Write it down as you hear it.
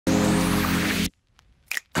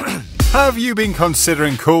Have you been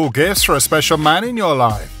considering cool gifts for a special man in your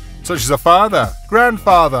life, such as a father,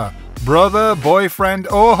 grandfather, brother, boyfriend,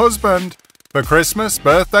 or husband, for Christmas,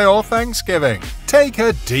 birthday, or Thanksgiving? Take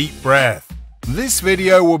a deep breath. This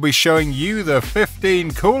video will be showing you the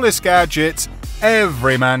 15 coolest gadgets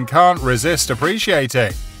every man can't resist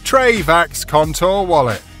appreciating. TRAYVAX Contour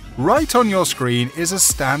Wallet. Right on your screen is a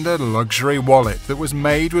standard luxury wallet that was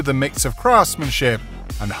made with a mix of craftsmanship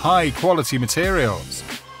and high-quality materials.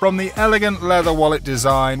 From the elegant leather wallet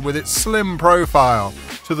design with its slim profile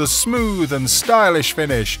to the smooth and stylish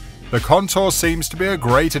finish, the Contour seems to be a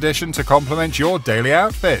great addition to complement your daily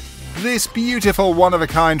outfit. This beautiful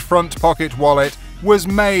one-of-a-kind front pocket wallet was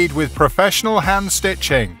made with professional hand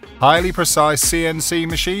stitching, highly precise CNC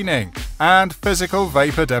machining, and physical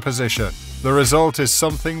vapor deposition. The result is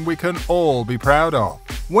something we can all be proud of.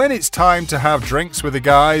 When it's time to have drinks with the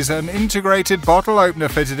guys, an integrated bottle opener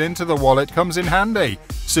fitted into the wallet comes in handy,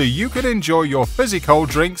 so you can enjoy your fizzy cold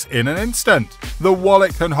drinks in an instant. The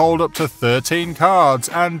wallet can hold up to 13 cards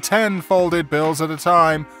and 10 folded bills at a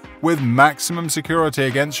time, with maximum security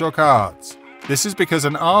against your cards. This is because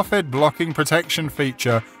an RFID-blocking protection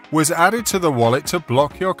feature was added to the wallet to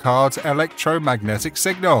block your card's electromagnetic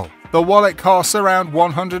signal. The wallet costs around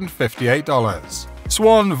 $158.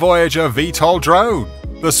 Swan Voyager VTOL Drone.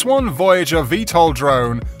 The Swan Voyager VTOL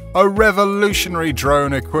Drone, a revolutionary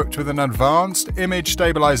drone equipped with an advanced image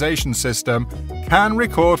stabilization system, can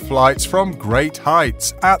record flights from great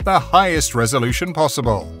heights at the highest resolution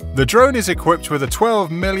possible. The drone is equipped with a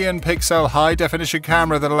 12 million pixel high-definition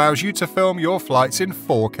camera that allows you to film your flights in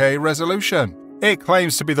 4K resolution. It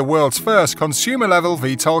claims to be the world's first consumer-level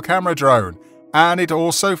VTOL camera drone, and it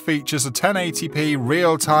also features a 1080p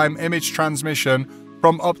real-time image transmission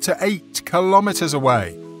from up to 8 kilometers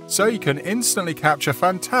away, so you can instantly capture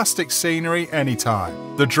fantastic scenery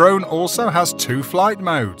anytime. The drone also has two flight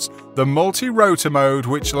modes: the multi-rotor mode,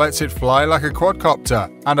 which lets it fly like a quadcopter,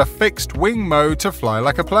 and a fixed wing mode to fly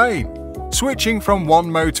like a plane. Switching from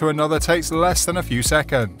one mode to another takes less than a few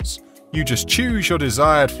seconds. You just choose your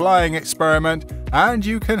desired flying experiment, and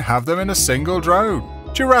you can have them in a single drone.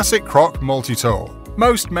 Jurassic Croc Multi-Tool.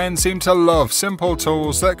 Most men seem to love simple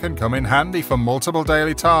tools that can come in handy for multiple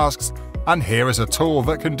daily tasks, and here is a tool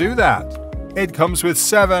that can do that. It comes with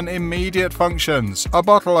 7 immediate functions: a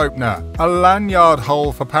bottle opener, a lanyard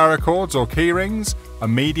hole for paracords or keyrings, a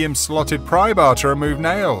medium slotted pry bar to remove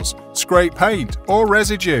nails, scrape paint or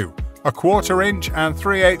residue, a 1/4 inch and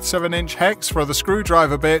 3/8 of an inch hex for the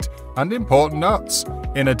screwdriver bit, and important nuts.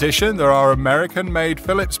 In addition, there are American-made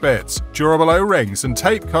Phillips bits, durable O-rings, and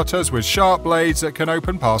tape cutters with sharp blades that can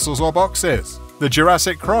open parcels or boxes. The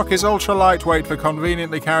Jurassic Croc is ultra lightweight for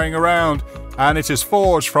conveniently carrying around, and it is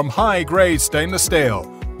forged from high-grade stainless steel,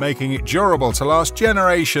 making it durable to last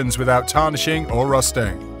generations without tarnishing or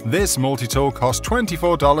rusting. This multi-tool costs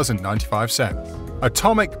 $24.95.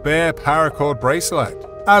 Atomic Bear Paracord Bracelet.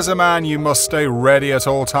 As a man, you must stay ready at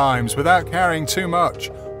all times without carrying too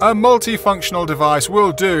much. A multifunctional device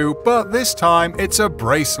will do, but this time it's a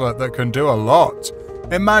bracelet that can do a lot.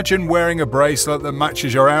 Imagine wearing a bracelet that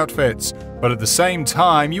matches your outfits, but at the same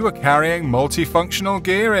time you are carrying multifunctional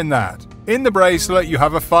gear in that. In the bracelet you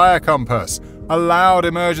have a fire compass, a loud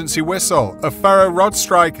emergency whistle, a ferro rod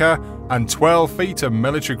striker, and 12 feet of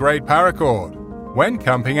military-grade paracord. When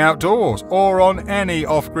camping outdoors or on any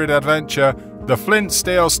off-grid adventure, the flint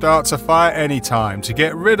steel starts a fire anytime to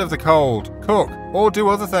get rid of the cold, cook, or do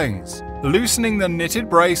other things. Loosening the knitted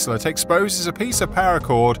bracelet exposes a piece of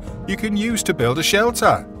paracord you can use to build a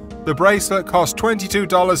shelter. The bracelet costs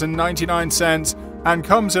 $22.99 and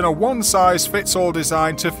comes in a one-size-fits-all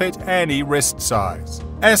design to fit any wrist size.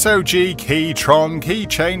 SOG Keytron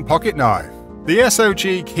Keychain Pocket Knife. The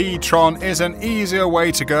SOG Keytron is an easier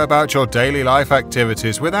way to go about your daily life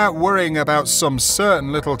activities without worrying about some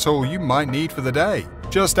certain little tool you might need for the day.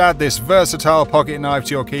 Just add this versatile pocket knife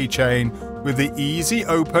to your keychain with the easy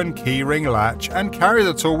open keyring latch and carry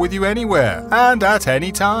the tool with you anywhere and at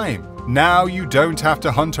any time. Now you don't have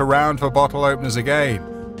to hunt around for bottle openers again.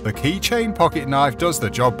 The keychain pocket knife does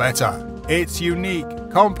the job better. Its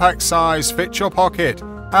unique, compact size fits your pocket,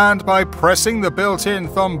 and by pressing the built-in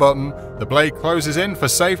thumb button, the blade closes in for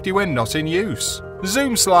safety when not in use.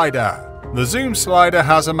 Zoom Slider. The Zoom Slider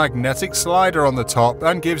has a magnetic slider on the top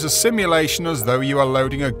and gives a simulation as though you are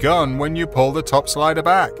loading a gun when you pull the top slider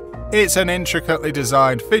back. It's an intricately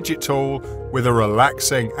designed fidget tool with a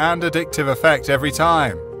relaxing and addictive effect every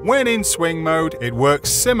time. When in swing mode, it works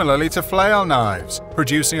similarly to flail knives,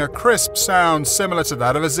 producing a crisp sound similar to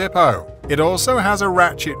that of a Zippo. It also has a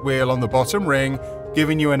ratchet wheel on the bottom ring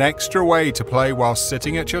giving you an extra way to play while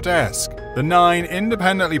sitting at your desk. The 9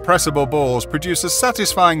 independently pressable balls produce a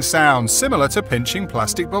satisfying sound similar to pinching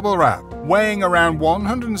plastic bubble wrap. Weighing around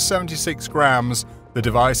 176 grams, the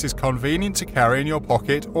device is convenient to carry in your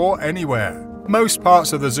pocket or anywhere. Most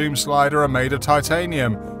parts of the Zoom slider are made of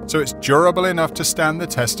titanium, so it's durable enough to stand the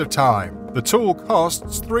test of time. The tool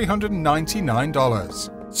costs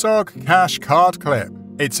 $399. SOG Cash Card Clip.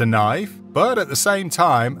 It's a knife, but at the same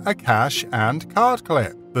time a cash and card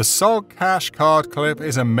clip. The SOG Cash Card Clip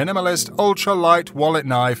is a minimalist, ultra-light wallet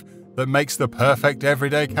knife that makes the perfect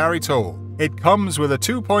everyday carry tool. It comes with a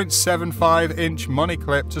 2.75-inch money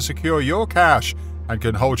clip to secure your cash and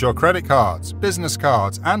can hold your credit cards, business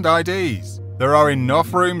cards, and IDs. There are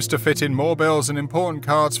enough rooms to fit in more bills and important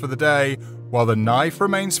cards for the day, while the knife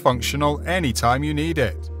remains functional anytime you need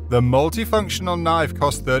it. The multifunctional knife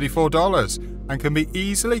costs $34 and can be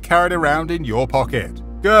easily carried around in your pocket.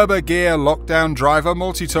 Gerber Gear Lockdown Driver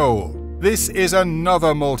Multi-Tool. This is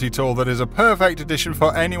another multi-tool that is a perfect addition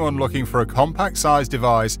for anyone looking for a compact-sized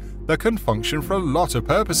device that can function for a lot of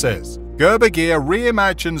purposes. Gerber Gear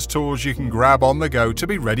reimagines tools you can grab on the go to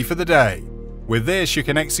be ready for the day. With this, you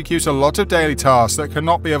can execute a lot of daily tasks that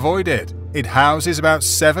cannot be avoided. It houses about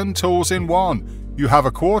 7 tools in one. You have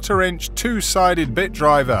a 1/4-inch two-sided bit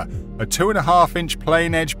driver, a 2.5-inch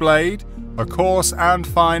plain edge blade, a coarse and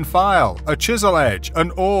fine file, a chisel edge,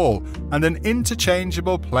 an awl, and an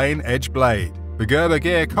interchangeable plain edge blade. The Gerber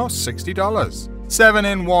Gear costs $60.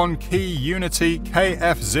 7-in-1 Key Unity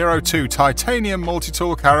KF02 Titanium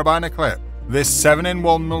Multi-Tool Carabiner Clip. This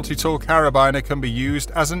 7-in-1 multi-tool carabiner can be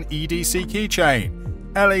used as an EDC keychain,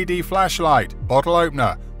 LED flashlight, bottle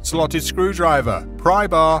opener, slotted screwdriver, pry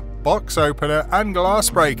bar, box opener, and glass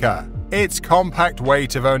breaker. Its compact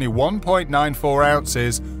weight of only 1.94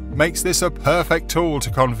 ounces makes this a perfect tool to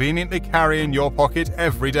conveniently carry in your pocket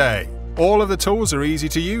every day. All of the tools are easy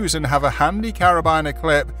to use and have a handy carabiner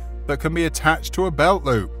clip that can be attached to a belt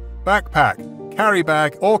loop, backpack, carry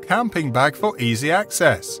bag, or camping bag for easy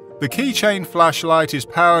access. The keychain flashlight is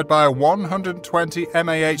powered by a 120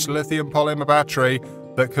 mAh lithium polymer battery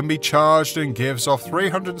that can be charged and gives off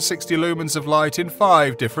 360 lumens of light in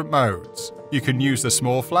 5 different modes. You can use the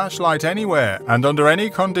small flashlight anywhere and under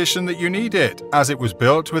any condition that you need it, as it was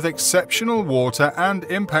built with exceptional water and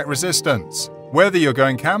impact resistance. Whether you're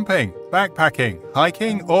going camping, backpacking,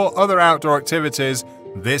 hiking, or other outdoor activities,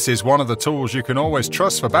 this is one of the tools you can always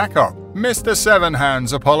trust for backup. Mr. 7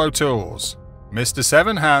 Hands Apollo Tools. Mr.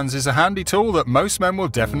 7 Hands is a handy tool that most men will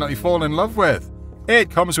definitely fall in love with. It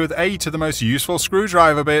comes with 8 of the most useful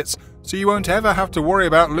screwdriver bits, so you won't ever have to worry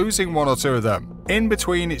about losing 1 or 2 of them. In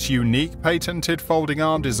between its unique patented folding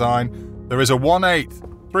arm design, there is a 1/8,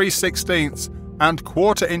 3/16, and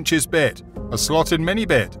 1/4 inches bit, a slotted mini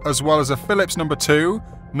bit, as well as a Phillips No. 2,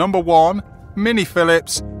 No. 1, mini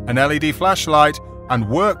Phillips, an LED flashlight, and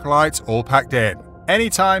work lights all packed in.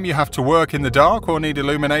 Anytime you have to work in the dark or need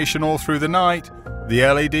illumination all through the night, the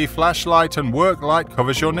LED flashlight and work light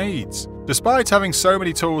covers your needs. Despite having so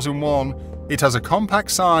many tools in one, it has a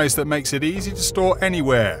compact size that makes it easy to store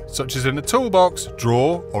anywhere, such as in a toolbox,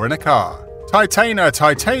 drawer, or in a car. Titana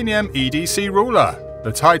Titanium EDC Ruler.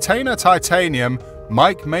 The Titana Titanium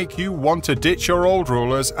might make you want to ditch your old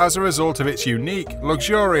rulers as a result of its unique,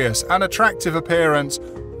 luxurious, and attractive appearance,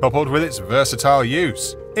 coupled with its versatile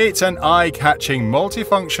use. It's an eye-catching,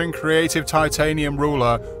 multifunction creative titanium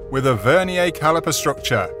ruler with a vernier caliper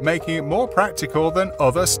structure, making it more practical than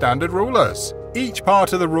other standard rulers. Each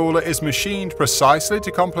part of the ruler is machined precisely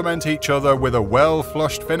to complement each other with a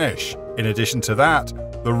well-flushed finish. In addition to that,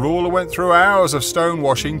 the ruler went through hours of stone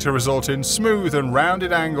washing to result in smooth and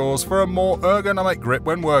rounded angles for a more ergonomic grip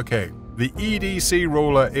when working. The EDC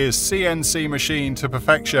ruler is CNC machined to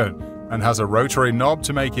perfection and has a rotary knob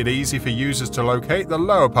to make it easy for users to locate the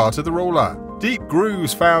lower part of the ruler. Deep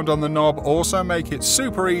grooves found on the knob also make it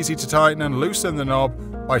super easy to tighten and loosen the knob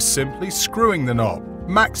by simply screwing the knob.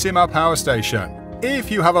 Maxima Power Station.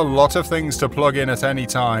 If you have a lot of things to plug in at any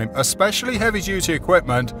time, especially heavy-duty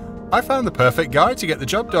equipment, I found the perfect guy to get the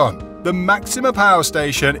job done. The Maxima Power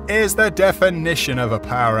Station is the definition of a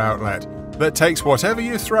power outlet that takes whatever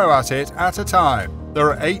you throw at it at a time. There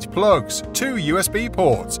are 8 plugs, 2 USB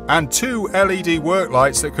ports, and 2 LED work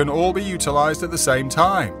lights that can all be utilized at the same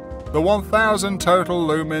time. The 1000 total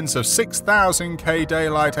lumens of 6000 K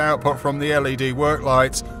daylight output from the LED work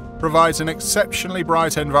lights provides an exceptionally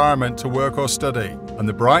bright environment to work or study, and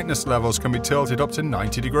the brightness levels can be tilted up to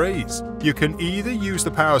 90 degrees. You can either use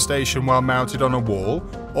the power station while mounted on a wall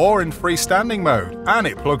or in freestanding mode, and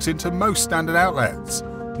it plugs into most standard outlets.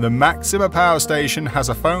 The Maxima Power Station has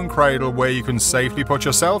a phone cradle where you can safely put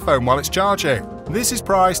your cell phone while it's charging. This is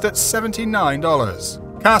priced at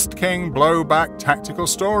 $79. Cast King Blowback Tactical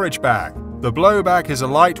Storage Bag. The Blowback is a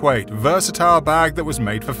lightweight, versatile bag that was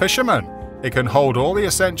made for fishermen. It can hold all the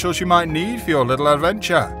essentials you might need for your little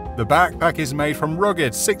adventure. The backpack is made from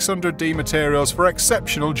rugged 600D materials for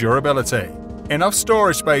exceptional durability. Enough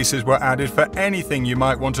storage spaces were added for anything you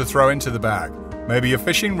might want to throw into the bag. Maybe your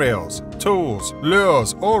fishing reels, tools,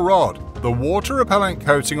 lures, or rod. The water repellent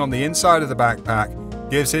coating on the inside of the backpack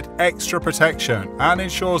gives it extra protection and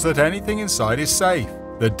ensures that anything inside is safe.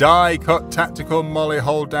 The die-cut tactical MOLLE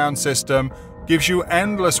hold-down system gives you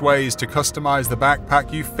endless ways to customize the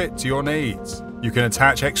backpack you fit to your needs. You can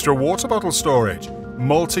attach extra water bottle storage,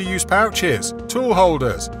 multi-use pouches, tool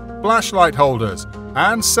holders, flashlight holders,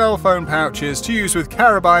 and cell phone pouches to use with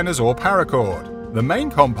carabiners or paracord. The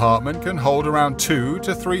main compartment can hold around 2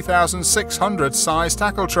 to 3,600 size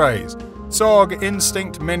tackle trays. SOG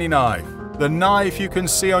Instinct Mini Knife. The knife you can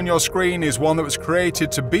see on your screen is one that was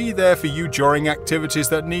created to be there for you during activities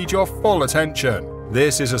that need your full attention.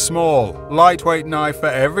 This is a small, lightweight knife for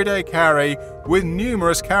everyday carry with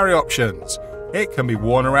numerous carry options. It can be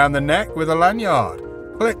worn around the neck with a lanyard,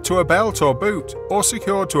 clipped to a belt or boot, or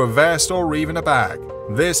secured to a vest or even a bag.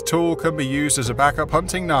 This tool can be used as a backup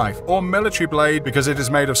hunting knife or military blade because it is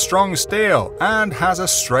made of strong steel and has a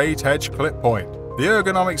straight edge clip point. The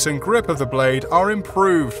ergonomics and grip of the blade are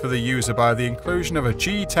improved for the user by the inclusion of a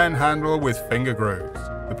G10 handle with finger grooves.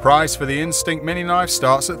 The price for the Instinct Mini Knife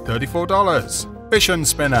starts at $34. Fission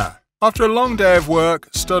Spinner. After a long day of work,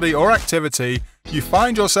 study, or activity, you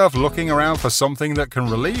find yourself looking around for something that can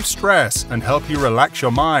relieve stress and help you relax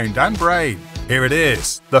your mind and brain. Here it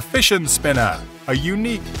is, the Fission Spinner, a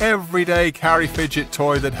unique everyday carry fidget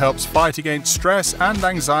toy that helps fight against stress and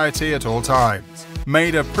anxiety at all times.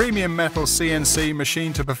 Made of premium metal CNC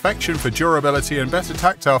machined to perfection for durability and better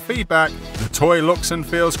tactile feedback, the toy looks and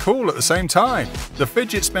feels cool at the same time. The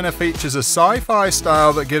fidget spinner features a sci-fi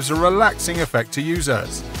style that gives a relaxing effect to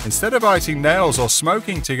users. Instead of biting nails or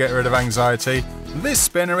smoking to get rid of anxiety, this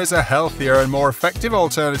spinner is a healthier and more effective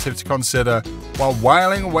alternative to consider while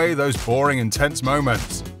whiling away those boring, intense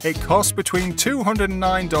moments. It costs between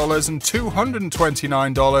 $209 and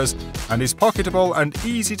 $229 and is pocketable and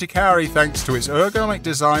easy to carry thanks to its ergonomic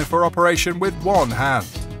design for operation with one hand.